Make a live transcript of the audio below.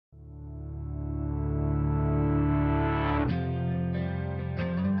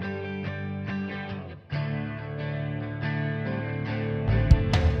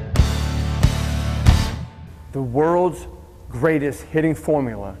The world's greatest hitting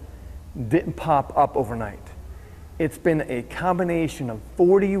formula didn't pop up overnight. It's been a combination of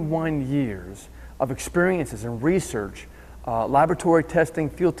 41 years of experiences and research, laboratory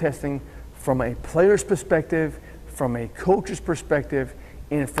testing, field testing, from a player's perspective, from a coach's perspective,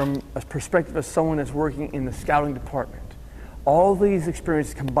 and from a perspective of someone that's working in the scouting department. All these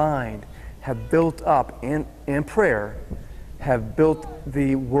experiences combined have built up, and prayer, have built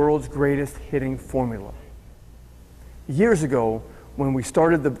the world's greatest hitting formula. Years ago, when we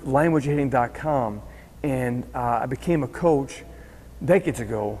started the languagehitting.com and I became a coach decades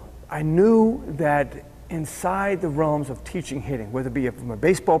ago, I knew that inside the realms of teaching hitting, whether it be from a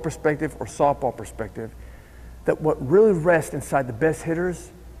baseball perspective or softball perspective, that what really rests inside the best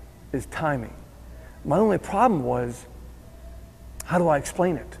hitters is timing. My only problem was, how do I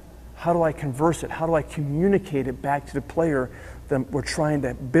explain it? How do I converse it? How do I communicate it back to the player that we're trying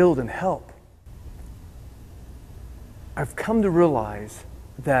to build and help? I've come to realize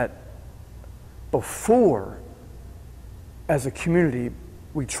that before, as a community,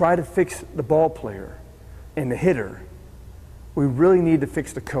 we try to fix the ball player and the hitter, we really need to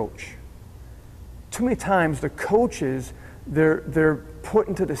fix the coach. Too many times the coaches, they're put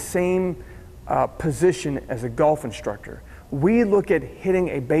into the same position as a golf instructor. We look at hitting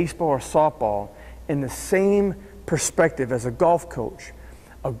a baseball or softball in the same perspective as a golf coach.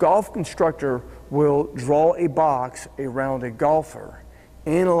 A golf instructor will draw a box around a golfer,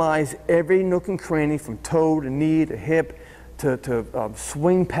 analyze every nook and cranny from toe to knee to hip to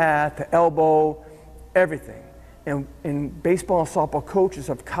swing path to elbow, everything. And baseball and softball coaches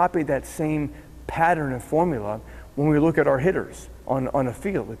have copied that same pattern and formula when we look at our hitters on a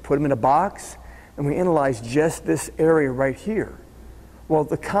field. We put them in a box and we analyze just this area right here. Well,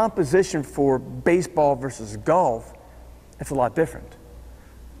 the composition for baseball versus golf, it's a lot different.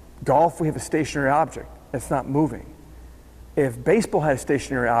 Golf, we have a stationary object that's not moving. If baseball had a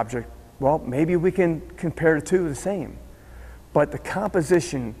stationary object, well, maybe we can compare the two the same. But the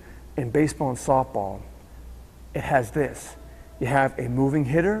composition in baseball and softball, it has this. You have a moving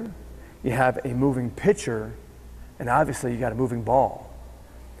hitter, you have a moving pitcher, and obviously you got a moving ball.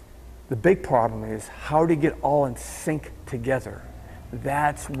 The big problem is, how do you get all in sync together?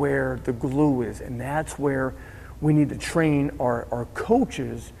 That's where the glue is, and that's where we need to train our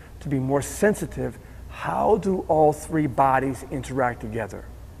coaches to be more sensitive. How do all three bodies interact together?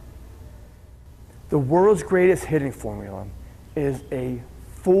 The world's greatest hitting formula is a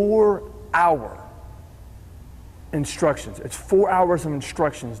 4-hour instructions. It's 4 hours of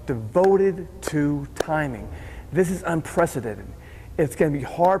instructions devoted to timing. This is unprecedented. It's going to be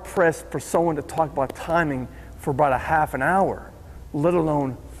hard pressed for someone to talk about timing for about a half an hour, let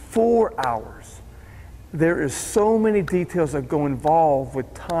alone 4 hours. There is so many details that go involved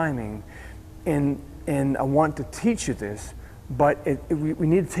with timing, and I want to teach you this, but we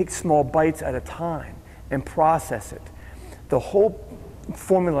need to take small bites at a time and process it. The whole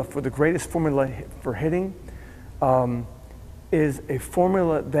formula for the greatest formula for hitting is a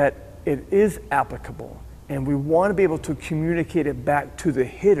formula that it is applicable, and we want to be able to communicate it back to the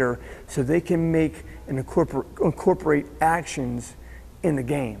hitter so they can make and incorporate actions in the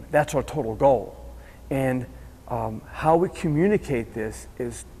game. That's our total goal. And how we communicate this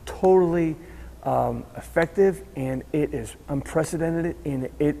is totally effective, and it is unprecedented, and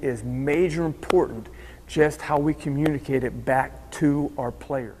it is major important just how we communicate it back to our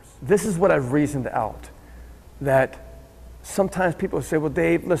players. This is what I've reasoned out, that sometimes people say, well,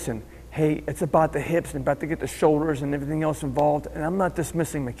 Dave, listen, hey, it's about the hips and about to get the shoulders and everything else involved, and I'm not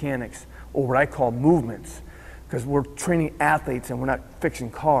dismissing mechanics or what I call movements, because we're training athletes and we're not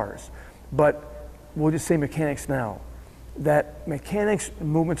fixing cars. But we'll just say mechanics now. That mechanics and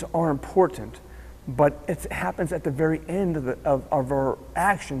movements are important, but it happens at the very end of our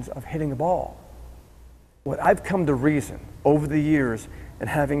actions of hitting a ball. What I've come to reason over the years, and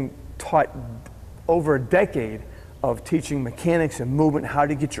having taught over a decade of teaching mechanics and movement, how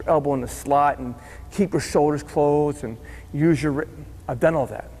to get your elbow in the slot and keep your shoulders closed and use your, I've done all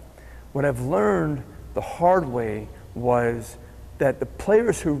that. What I've learned the hard way was that the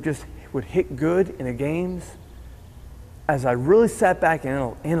players who just would hit good in the games, as I really sat back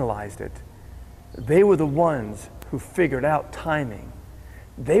and analyzed it, they were the ones who figured out timing.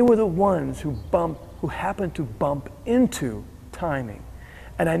 They were the ones who happened to bump into timing.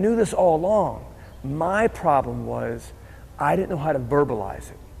 And I knew this all along. My problem was I didn't know how to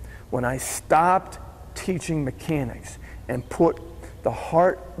verbalize it. When I stopped teaching mechanics and put the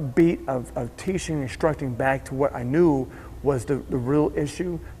heartbeat of teaching and instructing back to what I knew was the real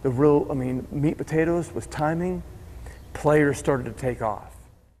issue, meat potatoes was timing, players started to take off.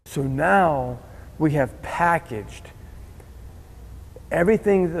 So now we have packaged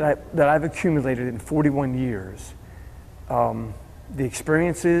everything that I've accumulated in 41 years, the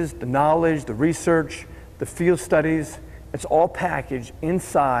experiences, the knowledge, the research, the field studies, it's all packaged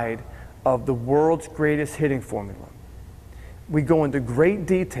inside of the world's greatest hitting formula. We go into great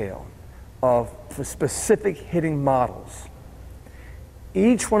detail of the specific hitting models.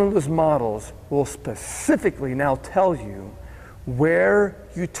 Each one of those models will specifically now tell you where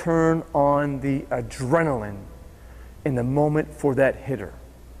you turn on the adrenaline in the moment for that hitter.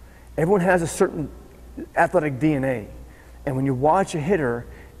 Everyone has a certain athletic DNA, and when you watch a hitter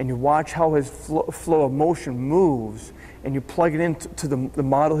and you watch how his flow of motion moves and you plug it into the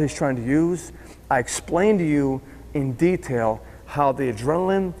model he's trying to use, I explain to you in detail how the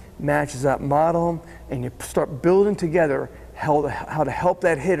adrenaline matches that model, and you start building together how to help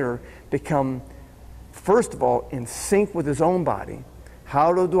that hitter become, first of all, in sync with his own body.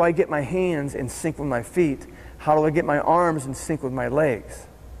 How do I get my hands in sync with my feet? How do I get my arms in sync with my legs?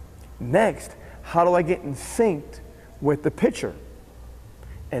 Next, how do I get in sync with the pitcher?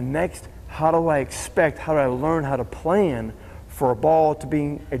 And next, how do I learn how to plan for a ball to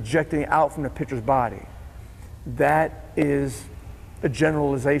be ejecting out from the pitcher's body? That is a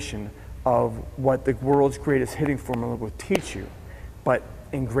generalization of what the world's greatest hitting formula will teach you, but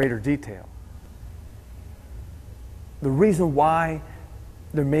in greater detail. The reason why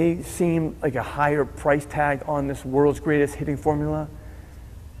there may seem like a higher price tag on this world's greatest hitting formula,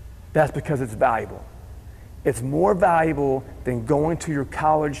 that's because it's valuable. It's more valuable than going to your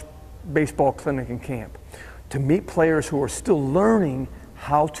college baseball clinic and camp to meet players who are still learning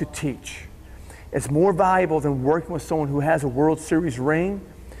how to teach. It's more valuable than working with someone who has a World Series ring,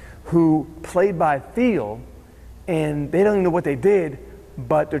 who played by feel, and they don't even know what they did,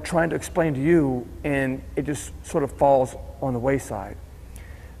 but they're trying to explain to you, and it just sort of falls on the wayside.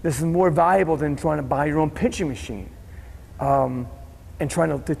 This is more valuable than trying to buy your own pitching machine and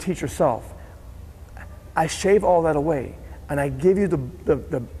trying to teach yourself. I shave all that away, and I give you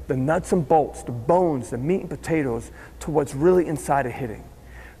the nuts and bolts, the bones, the meat and potatoes to what's really inside of hitting.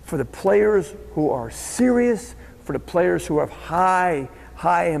 For the players who are serious, for the players who have high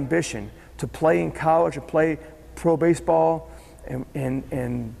ambition to play in college or play pro baseball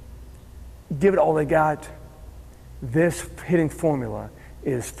and give it all they got, this hitting formula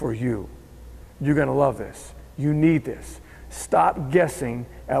is for you. You're gonna love this. You need this. Stop guessing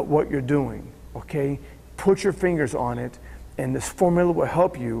at what you're doing, okay? Put your fingers on it, and this formula will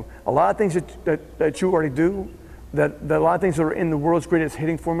help you. A lot of things that you already do, that a lot of things that are in the world's greatest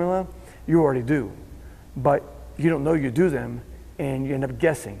hitting formula, you already do. But you don't know you do them, and you end up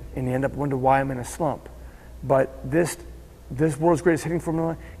guessing, and you end up wondering why I'm in a slump. But this world's greatest hitting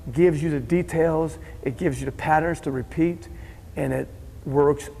formula gives you the details, it gives you the patterns to repeat, and it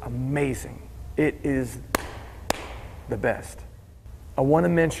works amazing. It is the best. I want to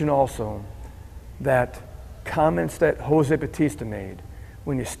mention also that comments that Jose Bautista made.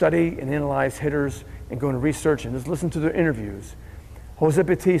 When you study and analyze hitters and go into research and just listen to their interviews, Jose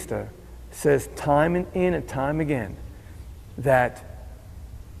Bautista says time and in and time again that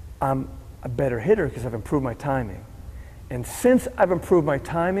I'm a better hitter because I've improved my timing. And since I've improved my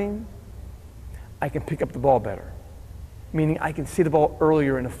timing, I can pick up the ball better, meaning I can see the ball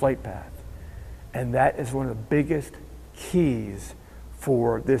earlier in the flight path. And that is one of the biggest keys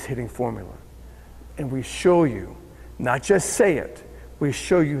for this hitting formula. And we show you, not just say it, we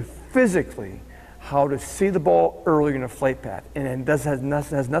show you physically how to see the ball earlier in the flight path. And it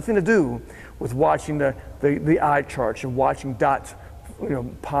has nothing to do with watching the eye charts and watching dots,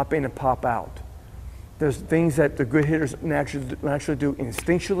 pop in and pop out. There's things that the good hitters naturally do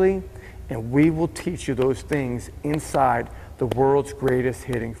instinctually, and we will teach you those things inside the world's greatest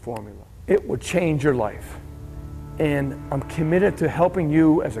hitting formula. It will change your life. And I'm committed to helping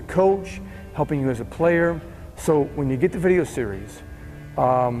you as a coach, helping you as a player. So when you get the video series,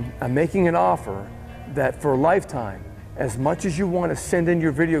 I'm making an offer that for a lifetime, as much as you want to send in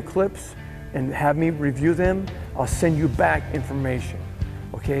your video clips and have me review them, I'll send you back information,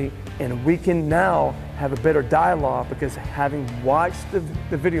 okay? And we can now have a better dialogue because having watched the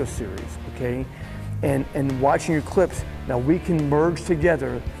video series, okay, and watching your clips, now we can merge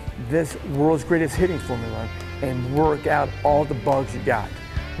together this world's greatest hitting formula and work out all the bugs you got.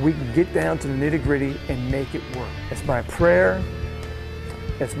 We can get down to the nitty-gritty and make it work. It's my prayer,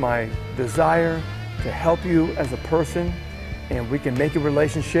 it's my desire to help you as a person, and we can make a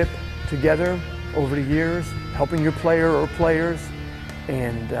relationship together over the years, helping your player or players,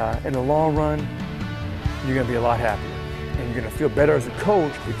 and in the long run, you're gonna be a lot happier. And you're gonna feel better as a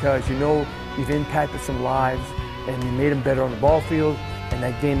coach because you know you've impacted some lives and you made them better on the ball field, and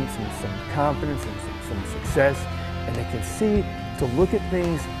and that gains them some confidence and some success, and they can see to look at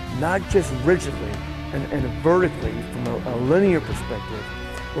things not just rigidly and vertically from a linear perspective.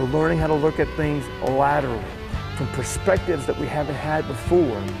 We're learning how to look at things laterally, from perspectives that we haven't had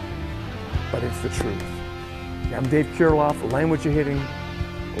before, but it's the truth. I'm Dave Kirilloff, Language You're Hitting.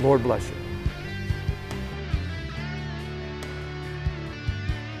 Lord bless you.